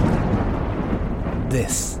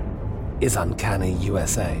 This is Uncanny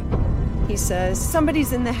USA. He says,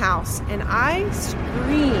 somebody's in the house, and I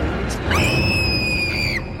screamed.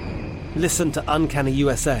 Listen to Uncanny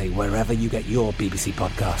USA wherever you get your BBC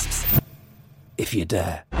podcasts, if you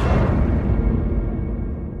dare.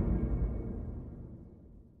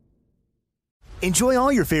 Enjoy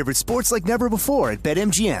all your favorite sports like never before at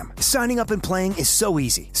BetMGM. Signing up and playing is so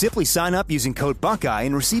easy. Simply sign up using code Buckeye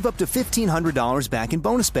and receive up to $1,500 back in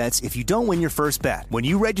bonus bets if you don't win your first bet. When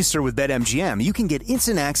you register with BetMGM, you can get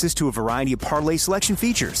instant access to a variety of parlay selection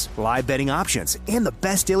features, live betting options, and the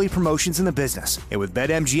best daily promotions in the business. And with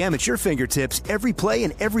BetMGM at your fingertips, every play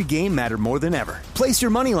and every game matter more than ever. Place your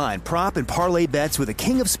moneyline, prop, and parlay bets with the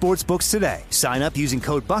king of sportsbooks today. Sign up using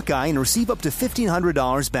code Buckeye and receive up to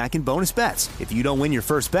 $1,500 back in bonus bets if you don't win your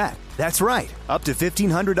first bet. That's right, up to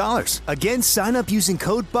 $1,500. Again, sign up using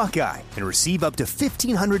code Buckeye and receive up to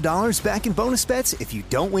 $1,500 back in bonus bets if you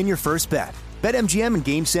don't win your first bet. BetMGM and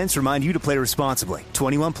GameSense remind you to play responsibly.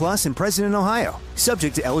 21 plus and present in Ohio.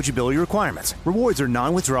 Subject to eligibility requirements. Rewards are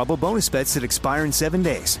non-withdrawable bonus bets that expire in 7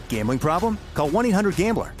 days. Gambling problem? Call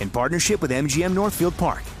 1-800-GAMBLER in partnership with MGM Northfield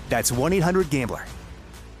Park. That's 1-800-GAMBLER.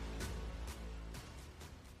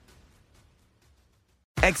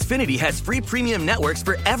 Xfinity has free premium networks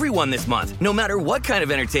for everyone this month, no matter what kind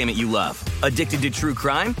of entertainment you love. Addicted to true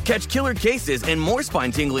crime? Catch killer cases and more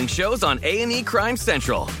spine-tingling shows on A&E Crime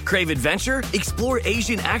Central. Crave adventure? Explore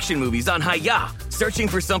Asian action movies on Hi-YAH. Searching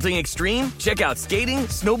for something extreme? Check out skating,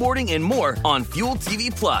 snowboarding, and more on Fuel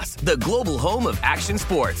TV Plus, the global home of action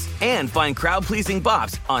sports. And find crowd-pleasing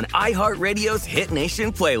bops on iHeartRadio's Hit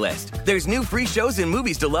Nation playlist. There's new free shows and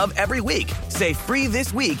movies to love every week. Say free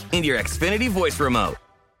this week in your Xfinity voice remote.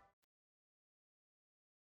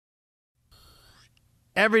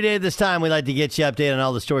 Every day at this time, we like to get you updated on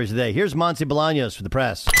all the stories today. Here's Monty Bolaños for the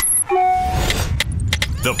press.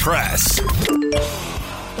 The press.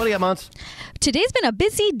 What do you got, Monty? Today's been a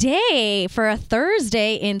busy day for a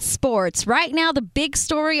Thursday in sports. Right now, the big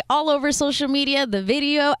story all over social media, the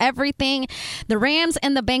video, everything. The Rams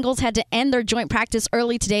and the Bengals had to end their joint practice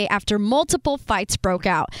early today after multiple fights broke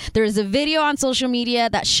out. There is a video on social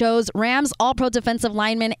media that shows Rams All-Pro defensive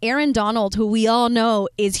lineman Aaron Donald, who we all know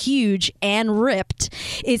is huge and ripped,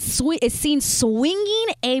 is seen swinging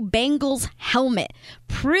a Bengals helmet.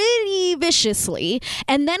 pretty viciously,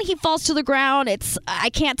 and then he falls to the ground. I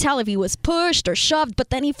can't tell if he was pushed or shoved, but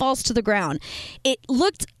then he falls to the ground. It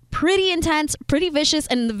looked pretty intense, pretty vicious,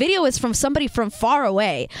 and the video is from somebody from far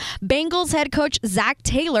away. Bengals head coach Zach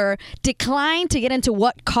Taylor declined to get into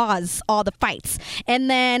what caused all the fights. And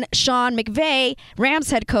then Sean McVay,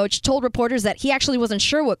 Rams head coach, told reporters that he actually wasn't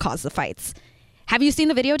sure what caused the fights. Have you seen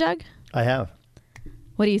the video, Doug? I have.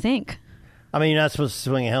 What do you think? I mean, you're not supposed to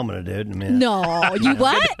swing a helmet at a dude. I mean, no, you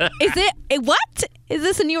what? What? Is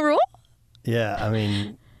this a new rule? Yeah, I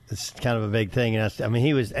mean, it's kind of a big thing. I mean,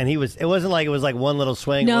 he was. It wasn't like it was like one little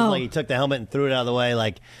swing. No. It wasn't like he took the helmet and threw it out of the way.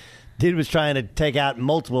 Like, dude was trying to take out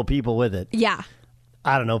multiple people with it. Yeah.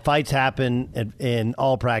 I don't know. Fights happen in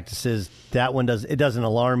all practices. That one doesn't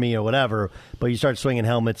alarm me or whatever. But you start swinging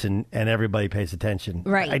helmets and everybody pays attention.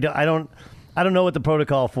 Right. I don't know what the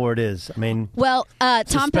protocol for it is. I mean, well, Tom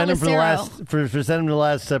suspend him Pelissero for sending him to the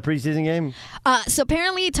last preseason game. So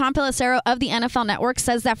apparently, Tom Pelissero of the NFL Network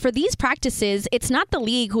says that for these practices, it's not the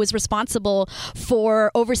league who is responsible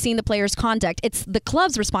for overseeing the players' conduct. It's the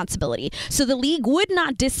club's responsibility. So the league would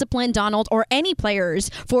not discipline Donald or any players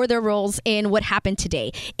for their roles in what happened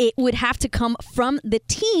today. It would have to come from the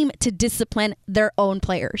team to discipline their own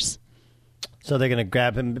players. So they're going to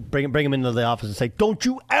grab him, bring him into the office and say, "Don't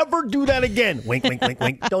you ever do that again." Wink, wink, wink,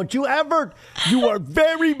 wink. Don't you ever. You are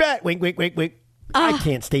very bad. Wink, wink, wink, wink. I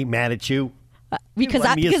can't stay mad at you. Because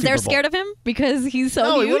they're scared of him? Because he's so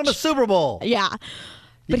huge? No, he won him a Super Bowl. Yeah.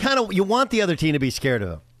 You want the other team to be scared of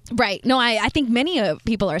him. Right. No, I think many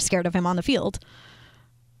people are scared of him on the field.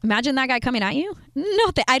 Imagine that guy coming at you.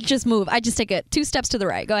 No, I'd just move. I'd just take 2 steps to the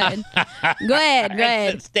right. Go ahead. Go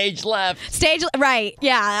ahead. Stage left. Right.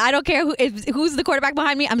 Yeah. I don't care who's the quarterback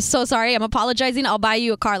behind me. I'm so sorry. I'm apologizing. I'll buy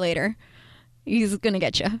you a car later. He's gonna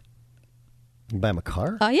get you. You buy him a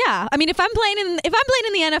car? Yeah. I mean, if I'm playing in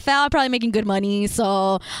the NFL, I'm probably making good money,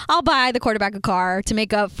 so I'll buy the quarterback a car to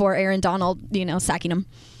make up for Aaron Donald, sacking him.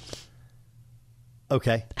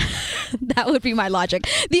 Okay. That would be my logic.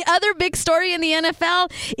 The other big story in the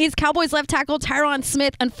NFL is Cowboys left tackle Tyron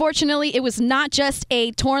Smith. Unfortunately, it was not just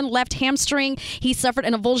a torn left hamstring. He suffered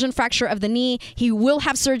an avulsion fracture of the knee. He will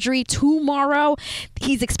have surgery tomorrow.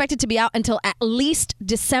 He's expected to be out until at least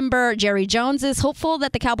December. Jerry Jones is hopeful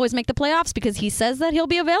that the Cowboys make the playoffs because he says that he'll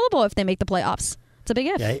be available if they make the playoffs. It's a big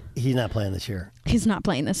if. Yeah, he's not playing this year. He's not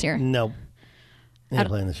playing this year. No. He's not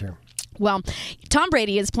playing this year. Well, Tom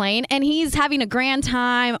Brady is playing, and he's having a grand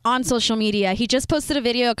time on social media. He just posted a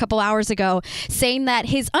video a couple hours ago saying that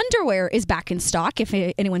his underwear is back in stock, if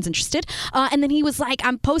anyone's interested. And then he was like,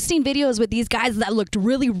 I'm posting videos with these guys that looked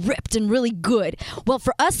really ripped and really good. Well,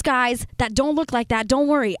 for us guys that don't look like that, don't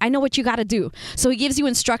worry. I know what you got to do. So he gives you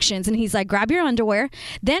instructions, and he's like, grab your underwear,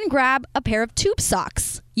 then grab a pair of tube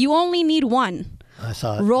socks. You only need one. I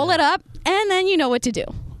saw it. Roll it up, and then you know what to do.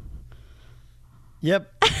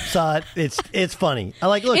 Yep, saw it. It's funny.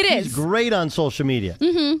 He's great on social media.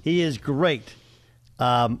 Mm-hmm. He is great.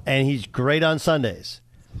 And he's great on Sundays.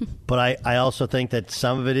 But I also think that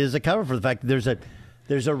some of it is a cover for the fact that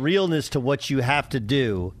there's a realness to what you have to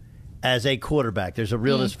do as a quarterback. There's a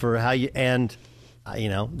realness for how you, and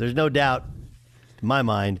there's no doubt in my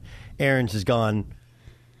mind, Aaron's is gone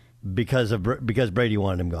because Brady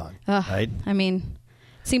wanted him gone. Right? I mean,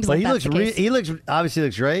 seems but like that's the case. He obviously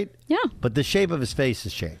looks great. Yeah. But the shape of his face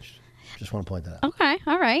has changed. Just want to point that out. Okay,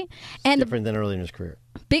 all right. It's different than early in his career.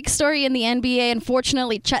 Big story in the NBA.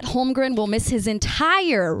 Unfortunately, Chet Holmgren will miss his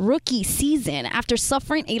entire rookie season after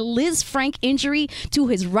suffering a Liz Frank injury to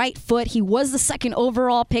his right foot. He was the 2nd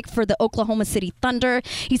overall pick for the Oklahoma City Thunder.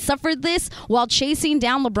 He suffered this while chasing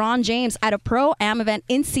down LeBron James at a Pro-Am event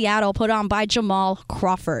in Seattle put on by Jamal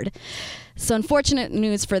Crawford. So unfortunate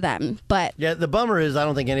news for them. But yeah, the bummer is I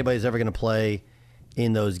don't think anybody's ever going to play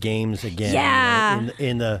in those games again.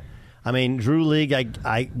 Yeah. I mean, Drew League,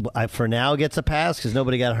 I for now gets a pass because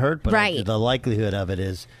nobody got hurt. But right. The likelihood of it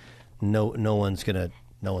is no one's gonna do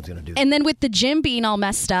that. And then with the gym being all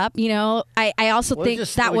messed up, I also think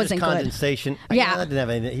that wasn't good. Condensation. Yeah, that didn't have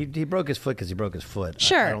anything. He broke his foot because he broke his foot.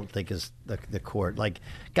 Sure. I don't think is the court. Like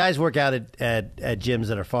guys work out at gyms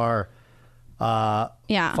that are far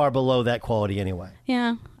below that quality anyway.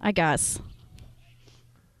 Yeah, I guess.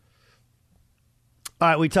 All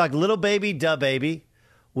right, we talked Little Baby, Da Baby.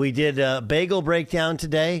 We did a bagel breakdown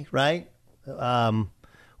today, right?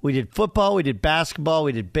 We did football, we did basketball,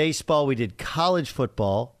 we did baseball, we did college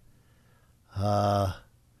football.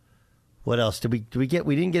 What else did we get?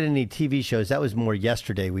 We didn't get any TV shows. That was more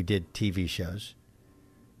yesterday. We did TV shows.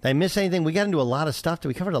 Did I miss anything? We got into a lot of stuff.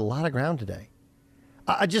 We covered a lot of ground today.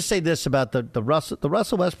 I just say this about the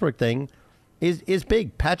Russell Westbrook thing is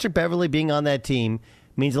big. Patrick Beverley being on that team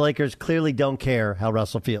means the Lakers clearly don't care how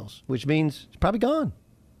Russell feels, which means he's probably gone.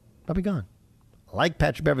 Probably gone. I like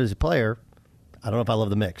Patrick Beverley as a player. I don't know if I love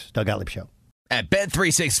the mix. Doug Gottlieb Show. At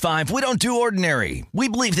Bet365, we don't do ordinary. We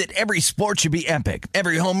believe that every sport should be epic.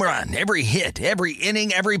 Every home run, every hit, every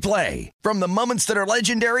inning, every play. From the moments that are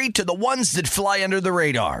legendary to the ones that fly under the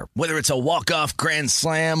radar. Whether it's a walk-off grand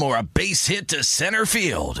slam or a base hit to center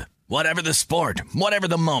field. Whatever the sport, whatever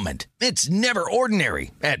the moment. It's never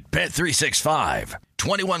ordinary at Bet365.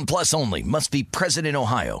 21 plus only. Must be present in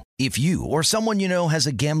Ohio. If you or someone you know has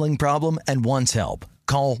a gambling problem and wants help,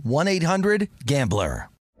 call 1-800-GAMBLER.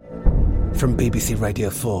 From BBC Radio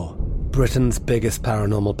 4, Britain's biggest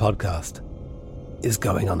paranormal podcast is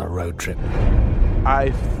going on a road trip.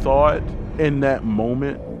 I thought in that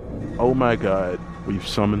moment, oh my God, we've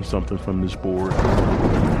summoned something from this board.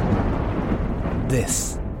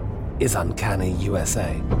 This is Uncanny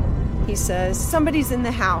USA. He says, somebody's in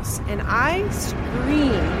the house, and I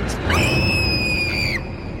screamed.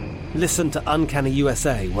 Listen to Uncanny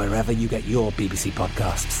USA wherever you get your BBC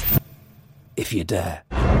podcasts, if you dare.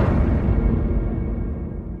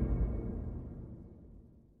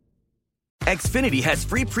 Xfinity has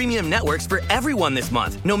free premium networks for everyone this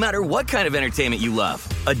month, no matter what kind of entertainment you love.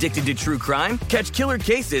 Addicted to true crime? Catch killer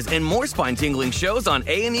cases and more spine-tingling shows on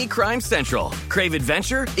A&E Crime Central. Crave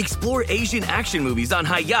adventure? Explore Asian action movies on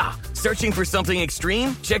Hi-YAH. Searching for something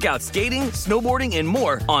extreme? Check out skating, snowboarding, and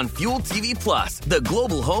more on Fuel TV Plus, the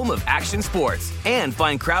global home of action sports. And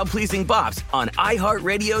find crowd-pleasing bops on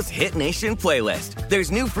iHeartRadio's Hit Nation playlist.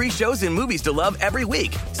 There's new free shows and movies to love every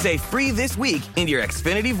week. Say free this week in your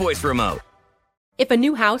Xfinity voice remote. If a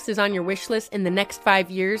new house is on your wish list in the next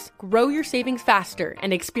 5 years, grow your savings faster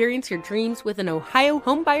and experience your dreams with an Ohio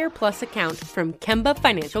Homebuyer Plus account from Kemba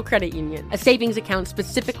Financial Credit Union. A savings account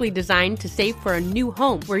specifically designed to save for a new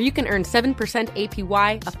home, where you can earn 7%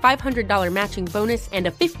 APY, a $500 matching bonus, and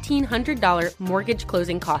a $1,500 mortgage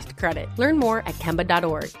closing cost credit. Learn more at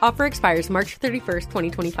Kemba.org. Offer expires March 31st,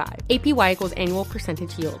 2025. APY equals annual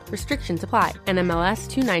percentage yield. Restrictions apply. NMLS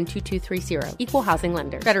 292230. Equal housing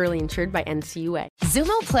lender. Federally insured by NCUA.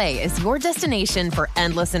 Xumo Play is your destination for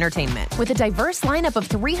endless entertainment. With a diverse lineup of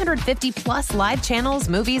 350 plus live channels,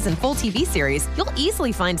 movies, and full TV series, you'll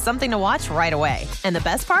easily find something to watch right away. And the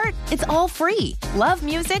best part? It's all free. Love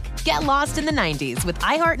music? Get lost in the 90s with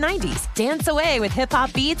iHeart 90s. Dance away with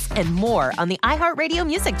hip-hop beats and more on the iHeartRadio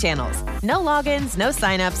music channels. No logins, no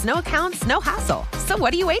signups, no accounts, no hassle. So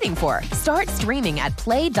what are you waiting for? Start streaming at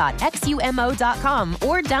play.xumo.com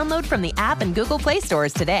or download from the app and Google Play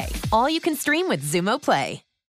stores today. All you can stream with Xumo Play.